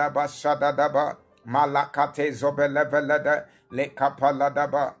 Ilagadadaba Shadadaba, Malakate Zobeleveleda,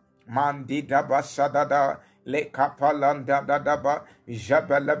 Lekapaladaba, Mandidaba Shadada, Lekapalandadaba,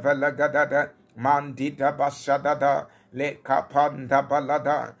 Jabelevelegada, Mandidaba Shadada,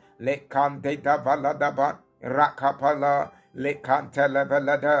 Lekapandabalada, Lekandida Valadaba, Rakapala,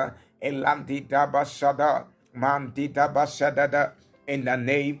 Lekanteleveleda, Elandida Bashada, Mandida Bashadada, in the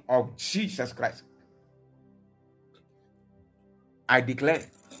name of Jesus Christ. I declare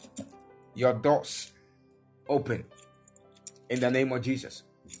your doors open in the name of Jesus.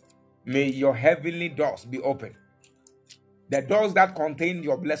 May your heavenly doors be open. The doors that contain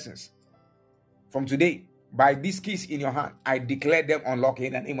your blessings. From today, by these keys in your hand, I declare them unlocked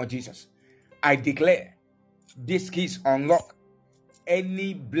in the name of Jesus. I declare these keys unlock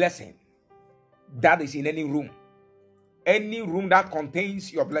any blessing that is in any room that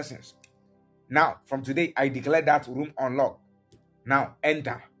contains your blessings. Now, from today, I declare that room unlocked. Now,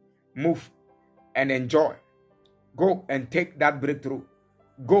 enter, move, and enjoy. Go and take that breakthrough.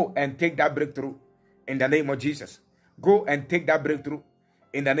 Go and take that breakthrough in the name of Jesus. Go and take that breakthrough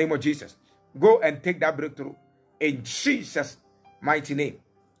in the name of Jesus. Go and take that breakthrough in Jesus' mighty name.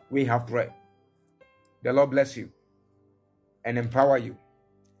 We have prayed. The Lord bless you and empower you.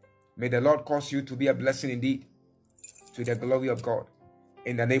 May the Lord cause you to be a blessing indeed to the glory of God.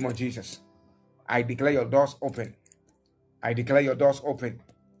 In the name of Jesus, I declare your doors open. I declare your doors open.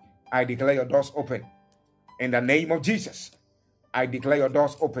 I declare your doors open. In the name of Jesus, I declare your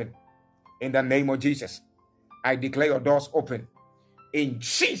doors open. In the name of Jesus, I declare your doors open. In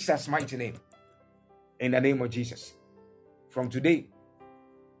Jesus' mighty name. In the name of Jesus. From today,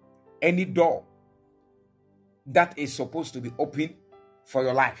 any door that is supposed to be open for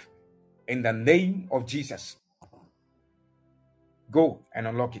your life, in the name of Jesus, go and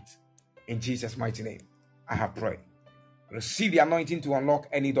unlock it. In Jesus' mighty name, I have prayed. Receive the anointing to unlock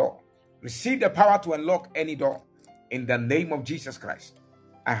any door. Receive the power to unlock any door. In the name of Jesus Christ,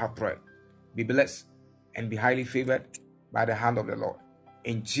 I have prayed. Be blessed and be highly favored by the hand of the Lord.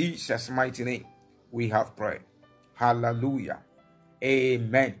 In Jesus' mighty name, we have prayed. Hallelujah.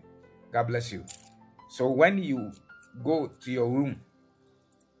 Amen. God bless you. So when you go to your room,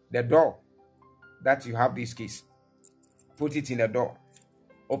 the door that you have these keys, put it in the door.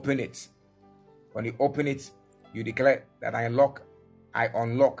 Open it. When you open it, you declare that I unlock.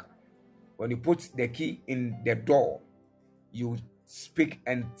 When you put the key in the door, you speak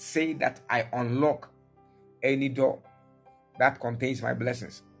and say that I unlock any door that contains my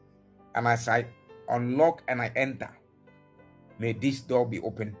blessings. And as I unlock and I enter, may this door be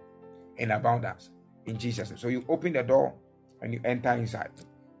open in abundance in Jesus' name. So you open the door and you enter inside.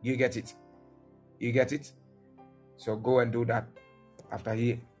 You get it? You get it? So go and do that after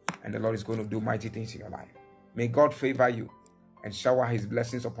here, and the Lord is going to do mighty things in your life. May God favor you and shower his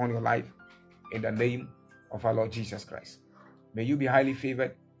blessings upon your life in the name of our Lord Jesus Christ. May you be highly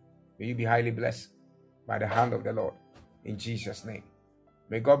favored. May you be highly blessed by the hand of the Lord in Jesus' name.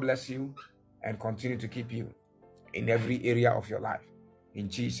 May God bless you and continue to keep you in every area of your life. In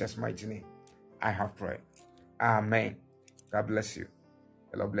Jesus' mighty name, I have prayed. Amen. God bless you.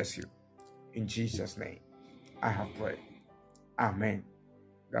 The Lord bless you. In Jesus' name, I have prayed. Amen.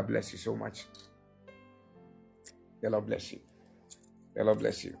 God bless you so much. The Lord bless you. The Lord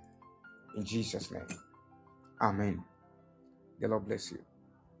bless you. In Jesus' name. Amen. The Lord bless you.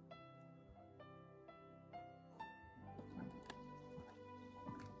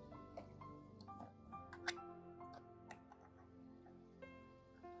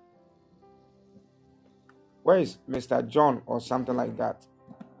 Where is Mr. John or something like that?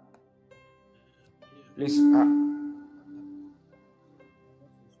 Please,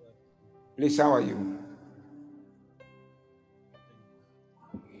 please, how are you?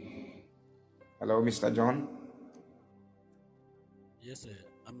 Hello, Mr. John. Yes, sir.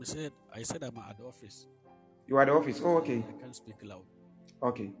 I said I'm at the office. You are at the office? Oh, okay. I can't speak loud.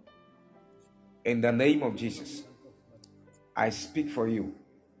 Okay. In the name of Jesus, I speak for you.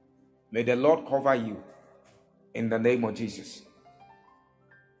 May the Lord cover you in the name of Jesus.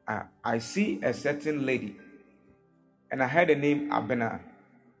 I see a certain lady, and I heard the name Abena.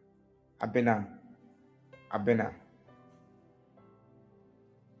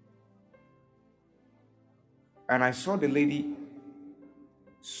 And I saw the lady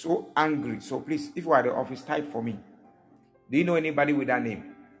so angry. So please, if you are at the office, type for me. Do you know anybody with that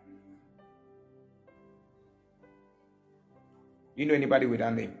name? Do you know anybody with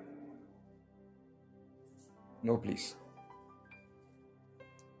that name? No, please.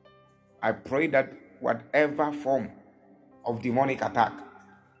 I pray that whatever form of demonic attack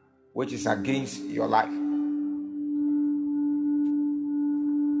which is against your life,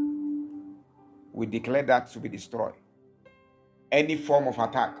 we declare that to be destroyed. Any form of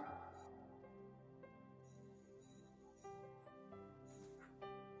attack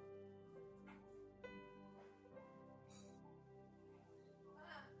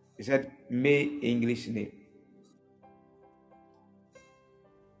he said May English name.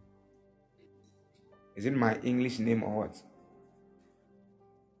 Is it my English name or what?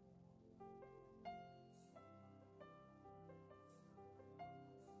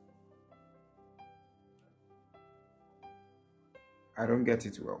 I don't get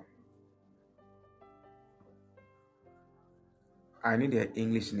it well. I need an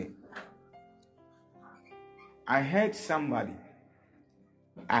English name. I heard somebody.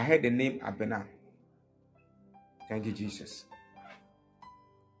 I heard the name Abena. Thank you, Jesus.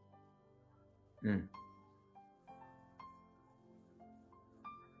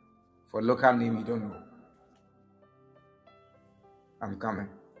 For local name, you don't know. I'm coming.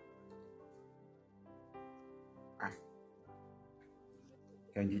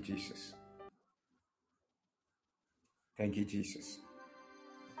 Thank you, Jesus. Thank you, Jesus.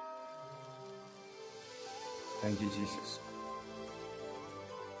 Thank you, Jesus.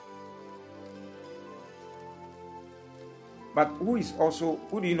 But who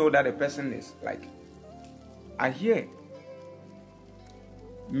do you know that the person is like? I hear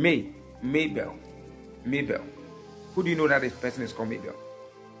Mabel. Who do you know that this person is called Mabel?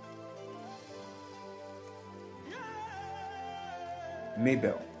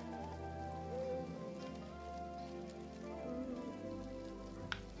 Mabel.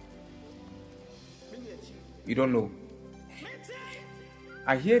 You don't know.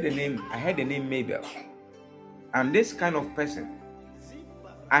 I heard the name Mabel. And this kind of person,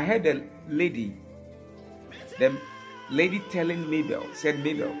 I heard the lady telling Mabel, said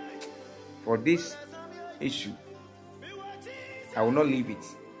Mabel, for this issue, I will not leave it.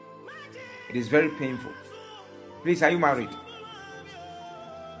 It is very painful. Please, are you married?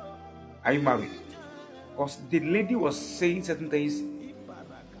 Are you married? Because the lady was saying certain things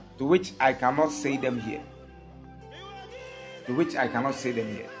to which I cannot say them here.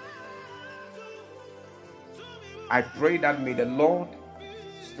 I pray that may the Lord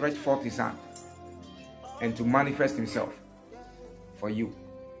stretch forth his hand and to manifest himself for you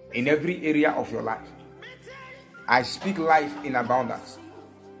in every area of your life. I speak life in abundance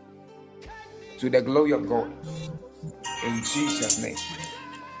to the glory of God in Jesus' name.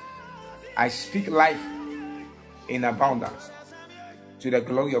 I speak life in abundance to the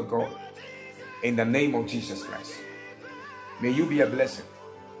glory of God in the name of Jesus Christ. May you be a blessing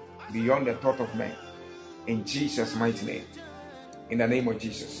beyond the thought of man in Jesus' mighty name. In the name of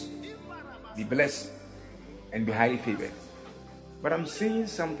Jesus, be blessed and be highly favored. But I'm saying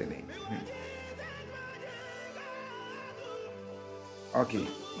something. Okay,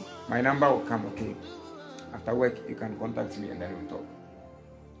 my number will come. Okay, after work you can contact me and then we'll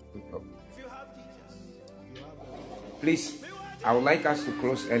talk. Please, I would like us to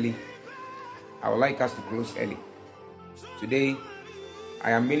close early. Today,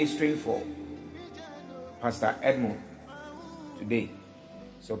 I am ministering for Pastor Edmund today.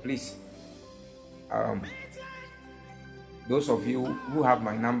 So please, those of you who have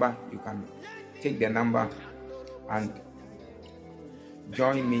my number, you can take the number and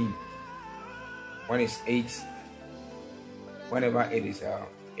join me when it's 8, whenever it is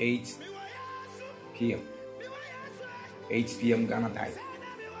 8 p.m. 8 p.m. Ghana time.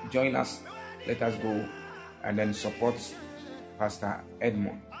 Join us. Let us go and then support Pastor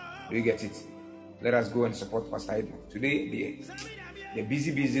Edmund. Do you get it? Let us go and support Pastor Edmund. Today, the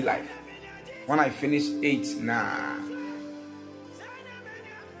busy life. When I finish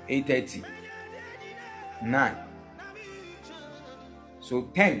 8:30, 9. So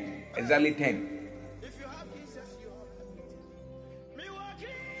 10, exactly 10.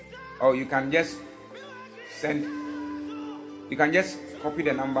 Or you can just copy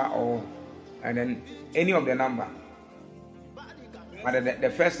the number and then any of the number. But the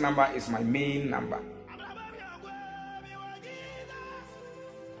first number is my main number.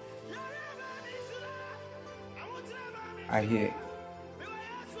 I hear.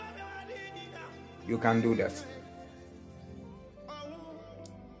 You can do that.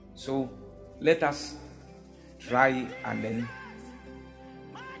 So let us try and then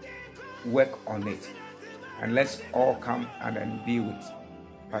work on it. And let's all come and then be with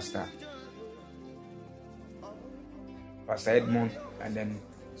Pastor Edmund. And then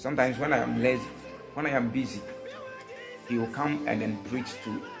sometimes when I am lazy, when I am busy, he will come and then preach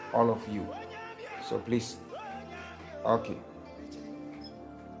to all of you. So please, okay.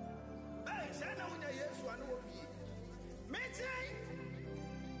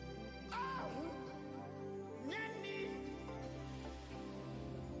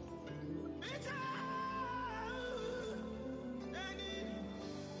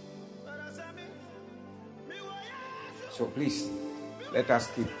 So please, let us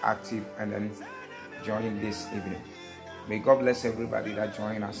keep active and then join this evening. May God bless everybody that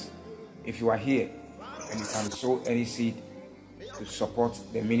join us. If you are here and you can sow any seed to support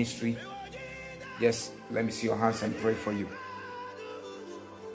the ministry, just let me see your hands and pray for you.